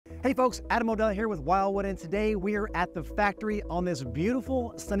Hey folks, Adam O'Dell here with Wildwood, and today we are at the factory on this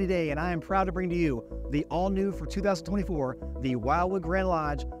beautiful sunny day, and I am proud to bring to you the all-new for 2024, the Wildwood Grand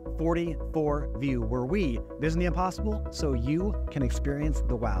Lodge 44 View, where we vision the impossible so you can experience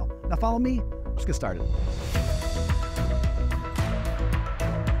the wow. Now follow me, let's get started.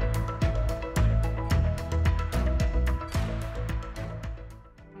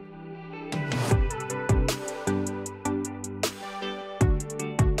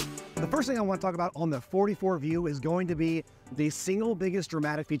 The first thing I want to talk about on the 44 View is going to be the single biggest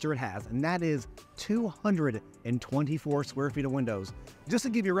dramatic feature it has, and that is 224 square feet of windows. Just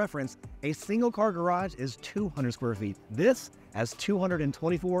to give you a reference, a single car garage is 200 square feet. This has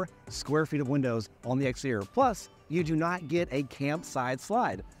 224 square feet of windows on the exterior. Plus, you do not get a campside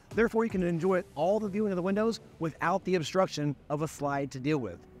slide. Therefore, you can enjoy all the viewing of the windows without the obstruction of a slide to deal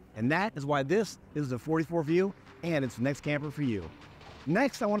with. And that is why this is the 44 View, and it's the next camper for you.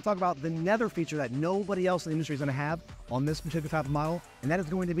 Next, I want to talk about the nether feature that nobody else in the industry is going to have on this particular type of model, and that is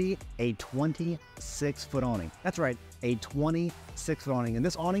going to be a 26-foot awning. That's right, a 26-foot awning, and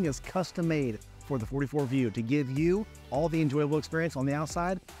this awning is custom made for the 44 View to give you all the enjoyable experience on the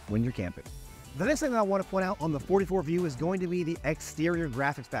outside when you're camping. The next thing that I want to point out on the 44 View is going to be the exterior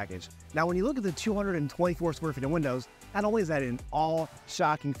graphics package. Now, when you look at the 224 square feet of windows, not only is that an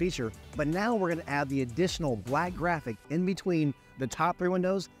all-shocking feature, but now we're going to add the additional black graphic in between the top 3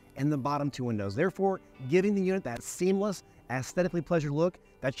 windows and the bottom 2 windows, therefore giving the unit that seamless, aesthetically pleasant look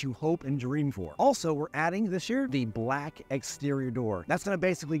that you hope and dream for. Also, we're adding this year the black exterior door. That's going to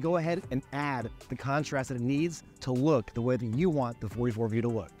basically go ahead and add the contrast that it needs to look the way that you want the 44 View to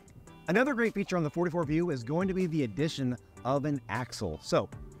look. Another great feature on the 44 View is going to be the addition of an axle. So,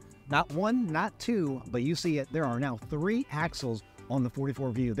 not one, not two, but you see it, there are now 3 axles on the 44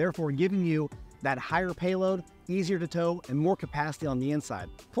 View, therefore giving you that higher payload, easier to tow, and more capacity on the inside.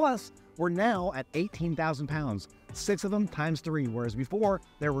 Plus, we're now at 18,000 pounds, 6 of them times 3, whereas before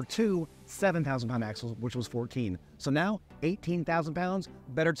there were 2 7,000-pound axles, which was 14. So now, 18,000 pounds,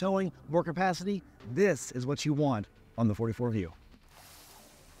 better towing, more capacity. This is what you want on the 44 View.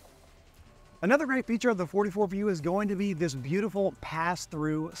 Another great feature of the 44 View is going to be this beautiful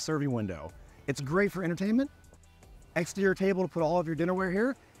pass-through serving window. It's great for entertainment, exterior table to put all of your dinnerware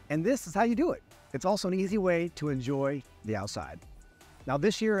here, and this is how you do it. It's also an easy way to enjoy the outside. Now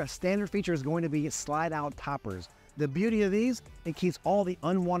this year, a standard feature is going to be slide-out toppers. The beauty of these, it keeps all the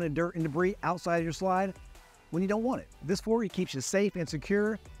unwanted dirt and debris outside of your slide when you don't want it. This for you keeps you safe and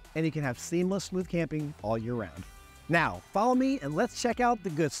secure, and you can have seamless, smooth camping all year round. Now, follow me and let's check out the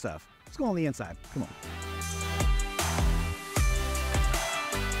good stuff. Let's go on the inside, come on.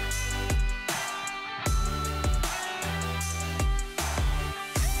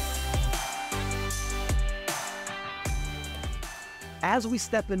 As we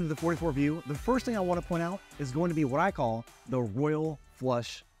step into the 44 View, the first thing I want to point out is going to be what I call the royal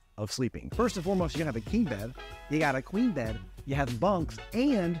flush of sleeping. First and foremost, you're going to have a king bed, you got a queen bed, you have bunks,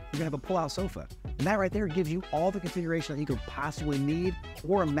 and you're going to have a pull-out sofa. And that right there gives you all the configuration that you could possibly need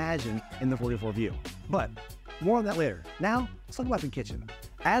or imagine in the 44 View. But more on that later. Now, let's talk about the kitchen.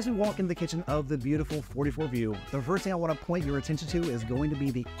 As we walk into the kitchen of the beautiful 44 View, the first thing I want to point your attention to is going to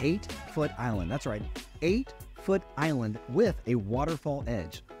be the 8-foot island. That's right, 8-foot island with a waterfall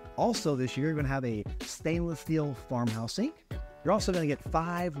edge. Also this year, you're going to have a stainless steel farmhouse sink. You're also going to get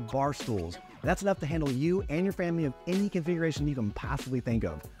 5 bar stools. That's enough to handle you and your family of any configuration you can possibly think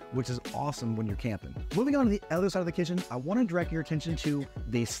of, which is awesome when you're camping. Moving on to the other side of the kitchen, I want to direct your attention to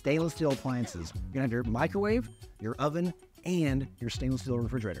the stainless steel appliances. You're going to have your microwave, your oven, and your stainless steel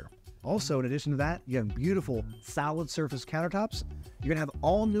refrigerator. Also, in addition to that, you have beautiful solid surface countertops. You're going to have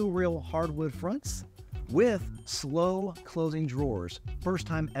all new real hardwood fronts with slow closing drawers. First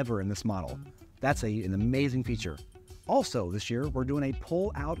time ever in this model. That's an amazing feature. Also this year, we're doing a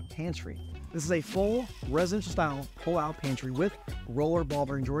pull-out pantry. This is a full residential style pull-out pantry with roller ball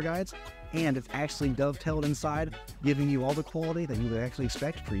bearing drawer guides, and it's actually dovetailed inside, giving you all the quality that you would actually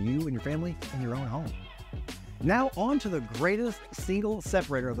expect for you and your family in your own home. Now on to the greatest single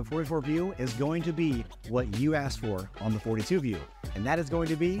separator of the 44 View is going to be what you asked for on the 42 View, and that is going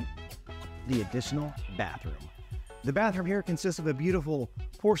to be the additional bathroom. The bathroom here consists of a beautiful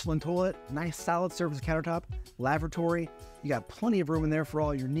porcelain toilet, nice solid surface countertop, lavatory. You got plenty of room in there for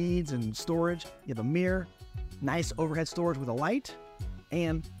all your needs and storage. You have a mirror, nice overhead storage with a light,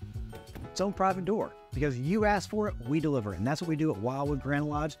 and its own private door. Because you asked for it, we deliver. And that's what we do at Wildwood Grand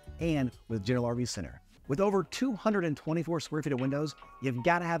Lodge and with General RV Center. With over 224 square feet of windows, you've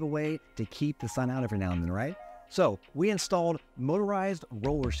got to have a way to keep the sun out every now and then, right? So we installed motorized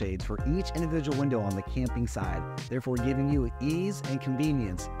roller shades for each individual window on the camping side, therefore giving you ease and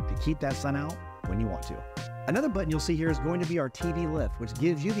convenience to keep that sun out when you want to. Another button you'll see here is going to be our TV lift, which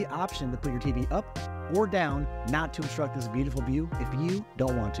gives you the option to put your TV up or down, not to obstruct this beautiful view if you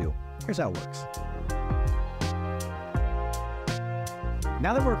don't want to. Here's how it works.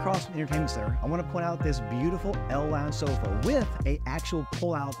 Now that we're across from the entertainment center, I want to point out this beautiful L-lounge sofa with an actual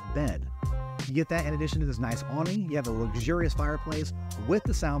pull-out bed. You get that in addition to this nice awning. You have a luxurious fireplace with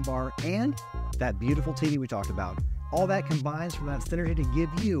the sound bar and that beautiful TV we talked about. All that combines from that synergy to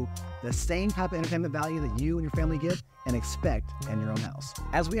give you the same type of entertainment value that you and your family get and expect in your own house.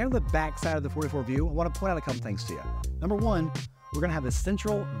 As we enter the back side of the 44 view, I want to point out a couple things to you. Number one, we're going to have a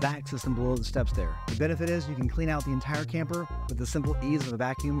central vac system below the steps there. The benefit is you can clean out the entire camper with the simple ease of a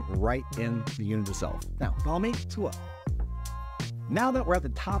vacuum right in the unit itself. Now, follow me to up. Now that we're at the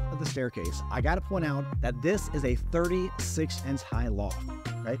top of the staircase, I got to point out that this is a 36-inch high loft,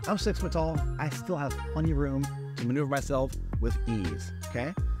 right? I'm 6 foot tall. I still have plenty of room to maneuver myself with ease,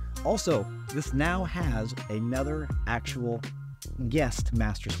 okay? Also, this now has another actual guest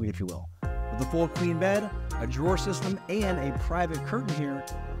master suite, if you will. With a full queen bed, a drawer system, and a private curtain here,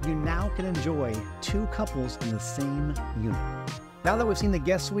 you now can enjoy 2 couples in the same unit. Now that we've seen the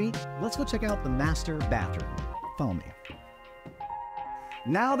guest suite, let's go check out the master bathroom. Follow me.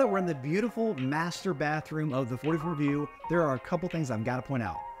 Now that we're in the beautiful master bathroom of the 44 view, there are a couple things I've got to point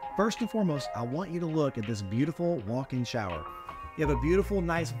out. First and foremost, I want you to look at this beautiful walk-in shower. You have a beautiful,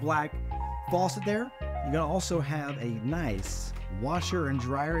 nice black faucet there. You're going to also have a nice washer and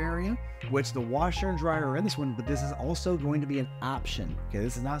dryer area, which the washer and dryer are in this one, but this is also going to be an option. Okay,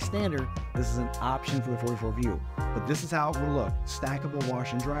 this is not standard. This is an option for the 44 view, but this is how it will look. Stackable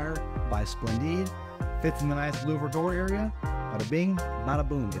wash and dryer by Splendide. Fits in the nice louver door area. Bada bing, bada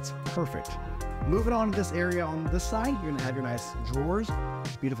boom. It's perfect. Moving on to this area on this side, you're gonna have your nice drawers,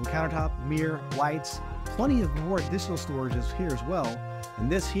 beautiful countertop, mirror, lights, plenty of more additional storages here as well. And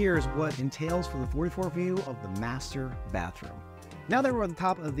this here is what entails for the 44 view of the master bathroom. Now that we're at the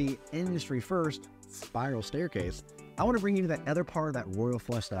top of the industry first spiral staircase, I want to bring you to that other part of that royal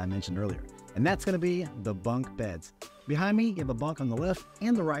flush that I mentioned earlier. And that's going to be the bunk beds. Behind me, you have a bunk on the left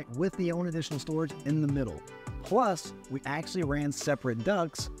and the right with the own additional storage in the middle. Plus, we actually ran separate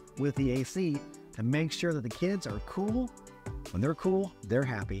ducts with the AC to make sure that the kids are cool. When they're cool, they're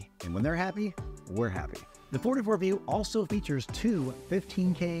happy. And when they're happy, we're happy. The 44 view also features 2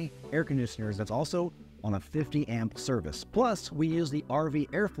 15K air conditioners that's also on a 50 amp service. Plus, we use the RV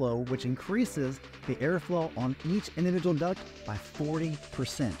airflow, which increases the airflow on each individual duct by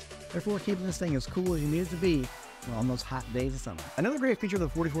 40%. Therefore, keeping this thing as cool as you need it to be on those hot days of summer. Another great feature of the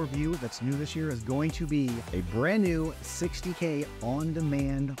 44 view that's new this year is going to be a brand new 60K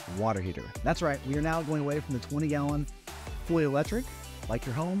on-demand water heater. That's right, we are now going away from the 20-gallon fully electric, like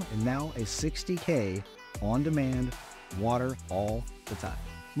your home, and now a 60K on-demand water all the time.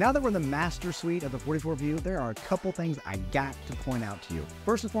 Now that we're in the master suite of the 44 view, there are a couple things I got to point out to you.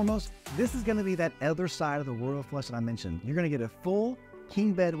 First and foremost, this is going to be that other side of the royal flush that I mentioned. You're going to get a full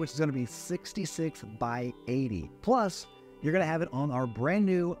king bed, which is going to be 66 by 80. Plus, you're going to have it on our brand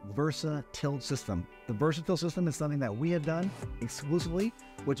new Versa tilt system. The Versa tilt system is something that we have done exclusively,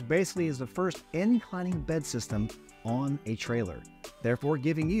 which basically is the first inclining bed system on a trailer. Therefore,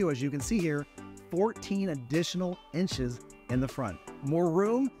 giving you, as you can see here, 14 additional inches in the front. More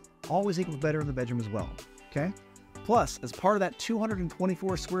room always equals better in the bedroom as well, okay? Plus, as part of that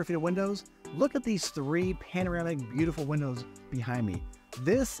 224 square feet of windows, look at these 3 panoramic, beautiful windows behind me.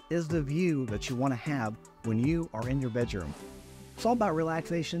 This is the view that you want to have when you are in your bedroom. It's all about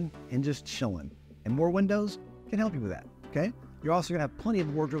relaxation and just chilling. And more windows can help you with that, okay? You're also gonna have plenty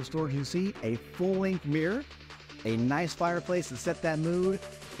of wardrobe storage. You see a full-length mirror, a nice fireplace to set that mood,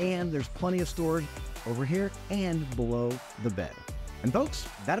 and there's plenty of storage over here and below the bed. And folks,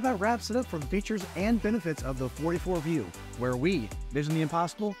 that about wraps it up for the features and benefits of the 44 view, where we vision the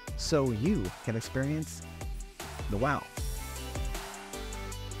impossible so you can experience the wow.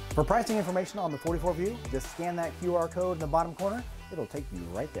 For pricing information on the 44 view, just scan that QR code in the bottom corner. It'll take you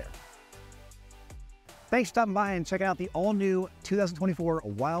right there. Thanks for stopping by and checking out the all-new 2024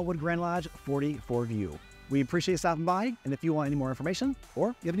 Wildwood Grand Lodge 44 view. We appreciate you stopping by, and if you want any more information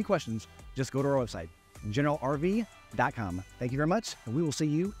or you have any questions, just go to our website, generalrv.com. Thank you very much, and we will see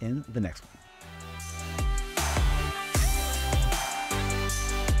you in the next one.